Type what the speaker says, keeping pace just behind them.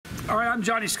All right, I'm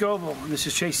Johnny Scoville, and this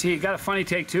is Chase C. Got a funny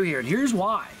take two here, and here's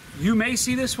why. You may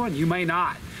see this one, you may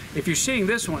not. If you're seeing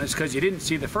this one, it's because you didn't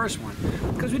see the first one.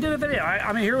 Because we did a video.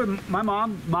 I'm here with my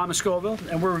mom, Mama Scoville,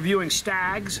 and we're reviewing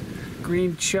Stag's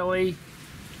green chili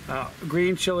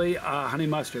honey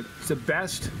mustard. It's the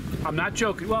best. I'm not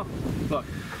joking. Well, look,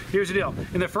 here's the deal.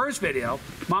 In the first video,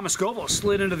 Mama Scoville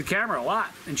slid into the camera a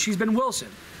lot, and she's been Wilson.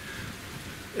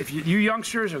 If you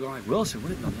youngsters are going like, Wilson,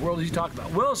 what in the world is he talking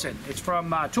about? Wilson, it's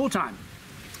from Tool Time.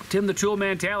 Tim the Tool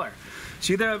Man Taylor.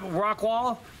 See the rock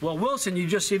wall? Well, Wilson, you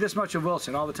just see this much of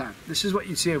Wilson all the time. This is what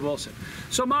you see of Wilson.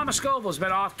 So Mama Scoville's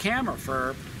been off camera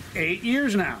for 8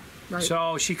 years now. Right.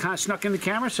 So she kind of snuck in the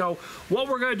camera. So what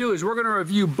we're going to do is we're going to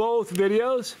review both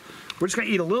videos. We're just going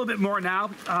to eat a little bit more now.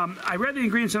 I read the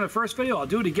ingredients in the first video. I'll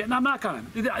do it again. No, I'm not going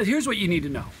to. Here's what you need to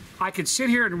know. I could sit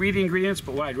here and read the ingredients,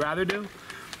 but what I'd rather do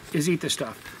is eat this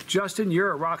stuff. Justin,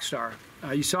 you're a rock star.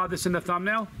 You saw this in the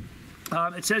thumbnail.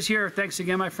 It says here, thanks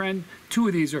again, my friend. 2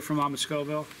 of these are from Mama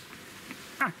Scoville.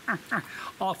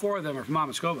 All 4 of them are from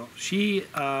Mama Scoville. She,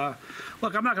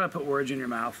 look, I'm not going to put words in your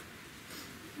mouth,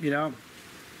 you know,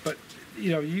 but,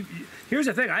 you know, here's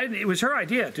the thing. It was her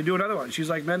idea to do another one. She's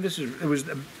like, man, it was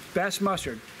the best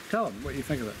mustard. Tell them what you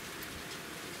think of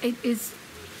it. It is,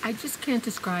 I just can't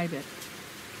describe it.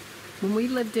 When we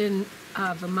lived in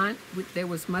Vermont, there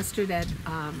was mustard at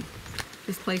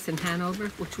this place in Hanover,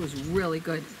 which was really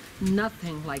good.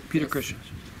 Nothing like Peter this. Christian's.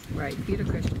 Right, Peter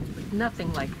Christian's, but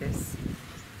nothing like this.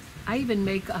 I even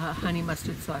make a honey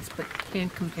mustard sauce, but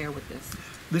can't compare with this.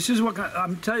 This is what,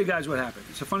 I'm telling you guys what happened.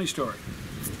 It's a funny story.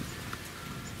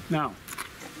 Now,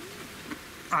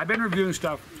 I've been reviewing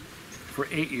stuff for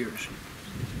 8 years.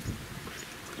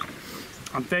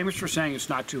 I'm famous for saying it's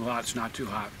not too hot, it's not too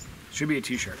hot. It should be a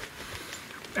t-shirt.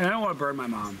 And I don't want to burn my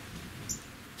mom.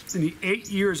 In the 8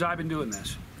 years I've been doing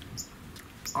this,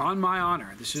 on my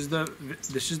honor, this is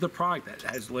the product that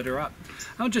has lit her up.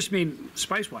 I don't just mean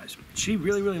spice-wise. She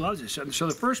really, really loves this. So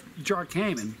the first jar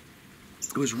came, and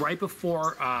it was right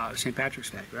before St.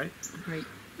 Patrick's Day, right? Right.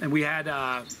 And we had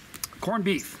corned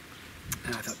beef.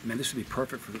 And I thought, man, this would be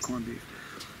perfect for the corned beef.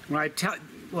 When I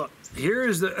look, here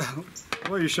is the,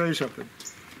 let me show you something.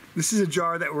 This is a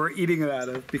jar that we're eating it out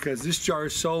of because this jar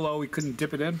is so low we couldn't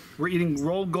dip it in. We're eating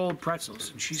rolled gold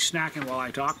pretzels, and she's snacking while I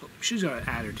talk. She's going to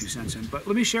add her 2 cents in. But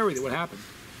let me share with you what happened.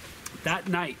 That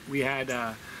night we had,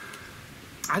 I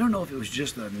don't know if it was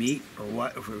just the meat or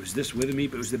what, if it was this with the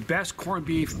meat, but it was the best corned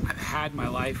beef I've had in my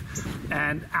life.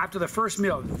 And after the first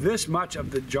meal, this much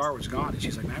of the jar was gone. And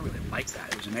she's like, man, I really like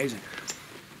that. It was amazing.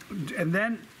 And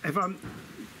then if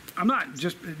I'm not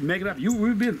just making it up.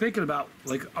 We've been thinking about,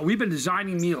 like, we've been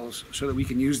designing meals so that we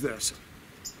can use this,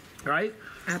 right?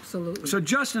 Absolutely. So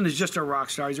Justin is just a rock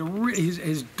star.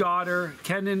 His daughter,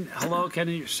 Kenan. Hello,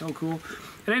 Kenan. You're so cool.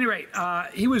 At any rate,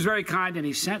 he was very kind, and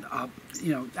he sent,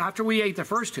 you know, after we ate the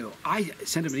first 2, I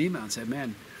sent him an email and said,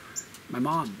 man, my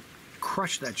mom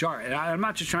crushed that jar. And I'm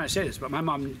not just trying to say this, but my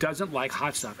mom doesn't like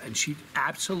hot stuff, and she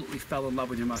absolutely fell in love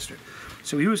with your mustard.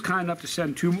 So he was kind enough to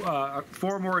send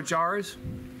 4 more jars.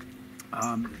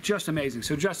 Just amazing.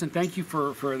 So Justin, thank you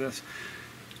for this.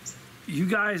 You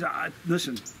guys,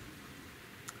 listen,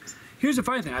 here's the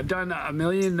funny thing. I've done a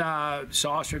million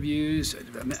sauce reviews.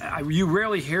 You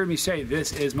rarely hear me say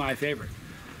this is my favorite.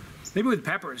 Maybe with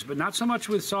peppers, but not so much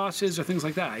with sauces or things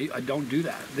like that. I don't do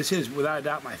that. This is without a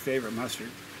doubt my favorite mustard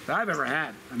that I've ever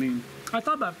had. I mean, I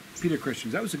thought about Peter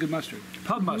Christian's. That was a good mustard.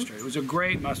 Pub mustard. It was a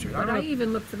great mustard. But I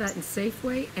even looked for that in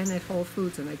Safeway and at Whole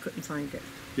Foods, and I couldn't find it.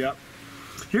 Yep.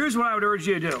 Here's what I would urge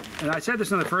you to do, and I said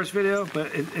this in the first video, but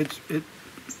it's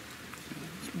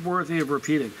worthy of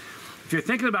repeating. If you're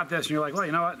thinking about this and you're like, well,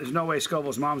 you know what, there's no way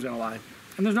Scoville's mom's going to lie.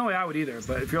 And there's no way I would either,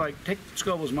 but if you're like, take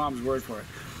Scoville's mom's word for it.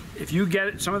 If you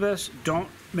get some of this, don't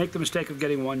make the mistake of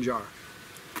getting 1 jar.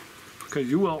 Because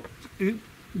you will eat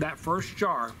that first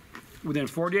jar within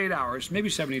 48 hours, maybe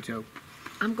 72.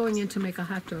 I'm going in to make a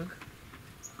hot dog.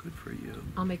 Good for you.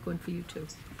 I'll make one for you, too.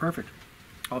 Perfect.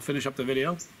 I'll finish up the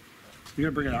video. You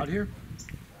gonna bring it out here?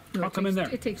 No, I'll come in there.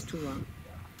 It takes too long.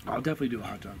 I'll definitely do a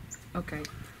hot dog. Okay,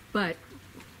 but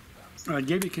I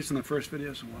gave you a kiss in the first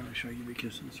video, so why don't I show you a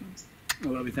kiss in this one? Oh,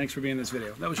 Lovey, thanks for being in this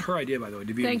video. That was her idea, by the way,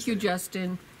 to be in this thank you, video.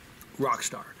 Justin. Rock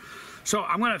star. So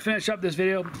I'm gonna finish up this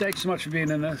video. Thanks so much for being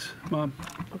in this, Mom.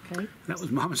 Okay. That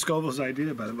was Mama Scoville's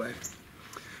idea, by the way.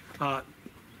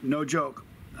 No joke.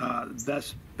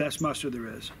 Best mustard there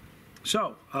is.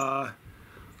 So.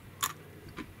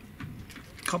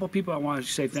 Couple people I want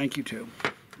to say thank you to.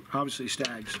 Obviously,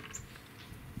 Stag's.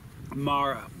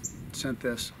 Mara sent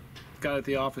this. Got it at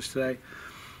the office today.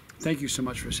 Thank you so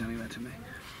much for sending that to me.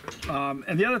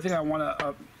 And the other thing I want to...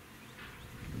 I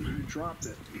dropped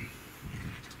it.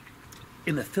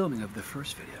 in the filming of the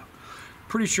first video.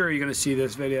 Pretty sure you're going to see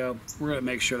this video. We're going to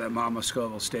make sure that Mama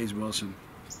Scoville stays Wilson.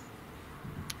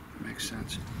 Makes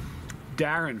sense.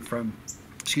 Damien from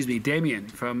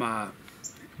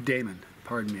Damon,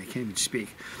 pardon me, I can't even speak.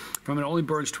 From It Only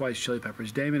Burns Twice Chili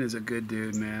Peppers. Damon is a good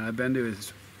dude, man. I've been to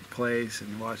his place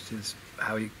and watched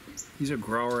how he's a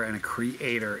grower and a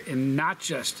creator, and not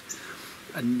just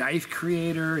a knife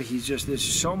creator. He's just, there's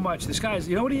so much. This guy's,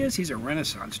 you know what he is? He's a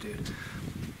Renaissance dude.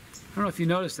 I don't know if you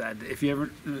noticed that. If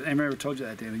anyone ever told you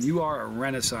that, Damon, you are a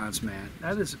Renaissance man.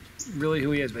 That is really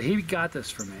who he is. But he got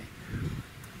this for me.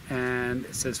 And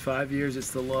it says 5 years,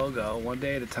 it's the logo, one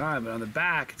day at a time. But on the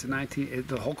back, it's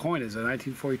the whole coin is a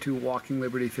 1942 Walking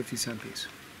Liberty 50-cent piece.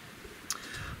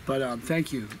 But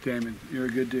thank you, Damon. You're a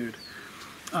good dude.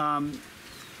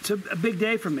 It's a big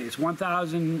day for me. It's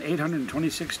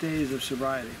 1,826 days of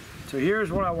sobriety. So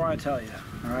here's what I want to tell you,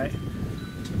 all right?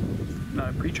 I'm not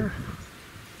a preacher.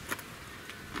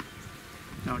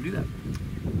 I don't do that.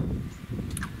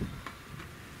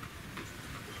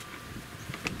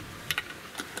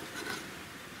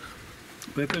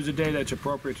 But if there's a day that's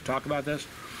appropriate to talk about this,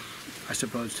 I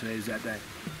suppose today's that day.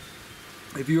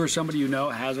 If you or somebody you know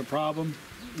has a problem,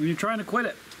 and you're trying to quit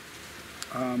it,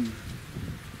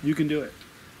 you can do it.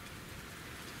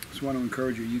 Just want to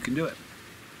encourage you, you can do it.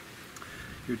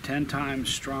 You're 10 times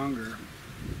stronger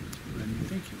than you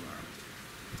think you are.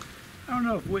 I don't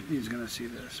know if Whitney's going to see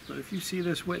this, but if you see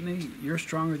this, Whitney, you're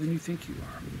stronger than you think you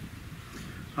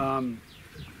are.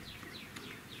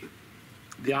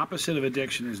 The opposite of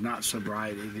addiction is not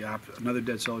sobriety. Another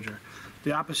dead soldier.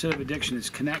 The opposite of addiction is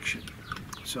connection.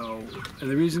 So, and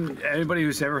the reason anybody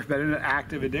who's ever been in an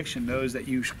active addiction knows that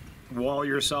you wall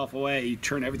yourself away, you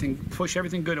push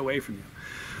everything good away from you.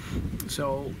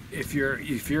 So, if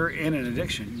you're in an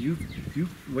addiction, you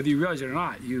whether you realize it or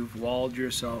not, you've walled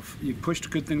yourself. You've pushed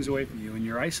good things away from you, and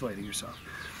you're isolating yourself.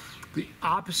 The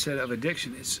opposite of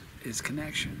addiction is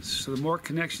connections. So, the more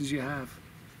connections you have,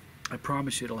 I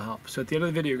promise you it'll help. So at the end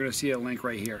of the video, you're going to see a link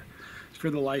right here. It's for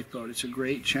the Lifeboat. It's a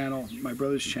great channel, my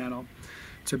brother's channel.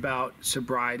 It's about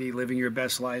sobriety, living your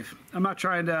best life. I'm not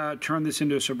trying to turn this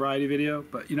into a sobriety video,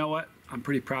 but you know what? I'm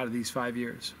pretty proud of these 5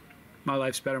 years. My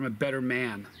life's better. I'm a better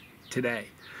man today.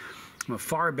 I'm a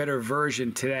far better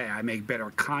version today. I make better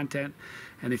content.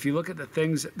 And if you look at the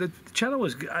things, the channel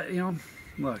was,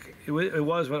 look, it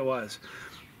was what it was.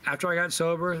 After I got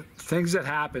sober, things that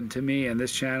happened to me and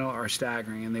this channel are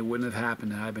staggering, and they wouldn't have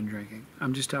happened had I been drinking.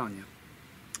 I'm just telling you.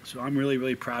 So I'm really,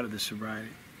 really proud of this sobriety.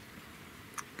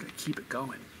 Gonna keep it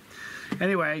going.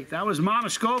 Anyway, that was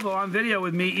Mama Scoville on video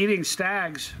with me eating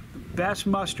Stag's, the best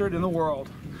mustard in the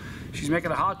world. She's making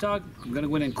a hot dog. I'm gonna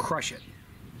go in and crush it.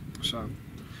 So,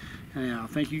 anyhow,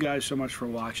 thank you guys so much for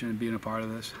watching and being a part of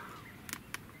this.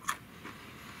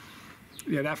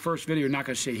 Yeah, that first video, you're not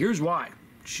gonna see. Here's why.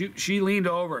 She leaned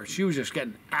over. She was just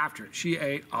getting after it. She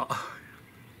ate a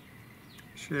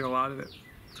lot of it.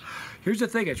 Here's the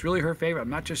thing. It's really her favorite. I'm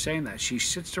not just saying that. She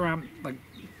sits around, like,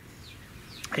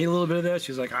 ate a little bit of this.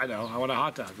 She's like, I know. I want a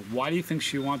hot dog. Why do you think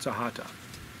she wants a hot dog?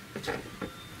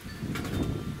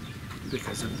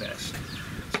 Because of this.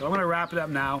 So I'm going to wrap it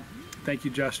up now. Thank you,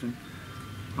 Justin.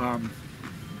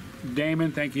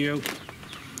 Damon, thank you.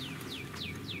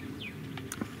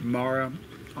 Mara,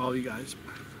 all you guys.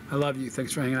 I love you.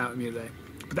 Thanks for hanging out with me today.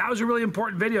 But that was a really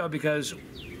important video because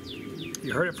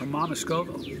you heard it from Mama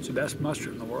Scoville. It's the best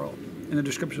mustard in the world. In the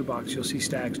description box, you'll see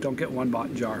Stags. Don't get one bought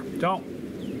in jar. Don't.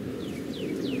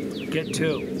 Get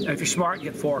 2. And if you're smart,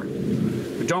 get 4.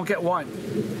 But don't get 1.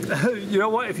 You know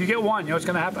what? If you get 1, you know what's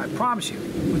going to happen? I promise you.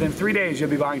 Within 3 days, you'll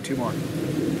be buying 2 more.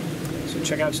 So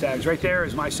check out Stags. Right there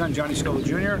is my son, Johnny Scoville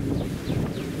Jr.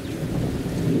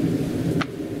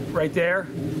 Right there.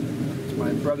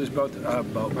 My brother's boat.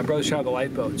 My brother's channel, the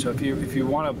Lifeboat. So if you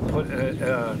want to put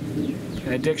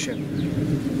an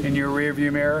addiction in your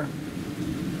rearview mirror,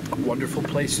 a wonderful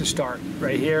place to start.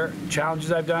 Right here,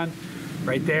 challenges I've done.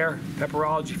 Right there,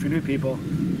 pepperology for new people.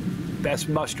 Best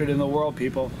mustard in the world,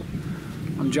 people.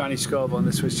 I'm Johnny Scoville, and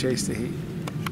this was Chase the Heat.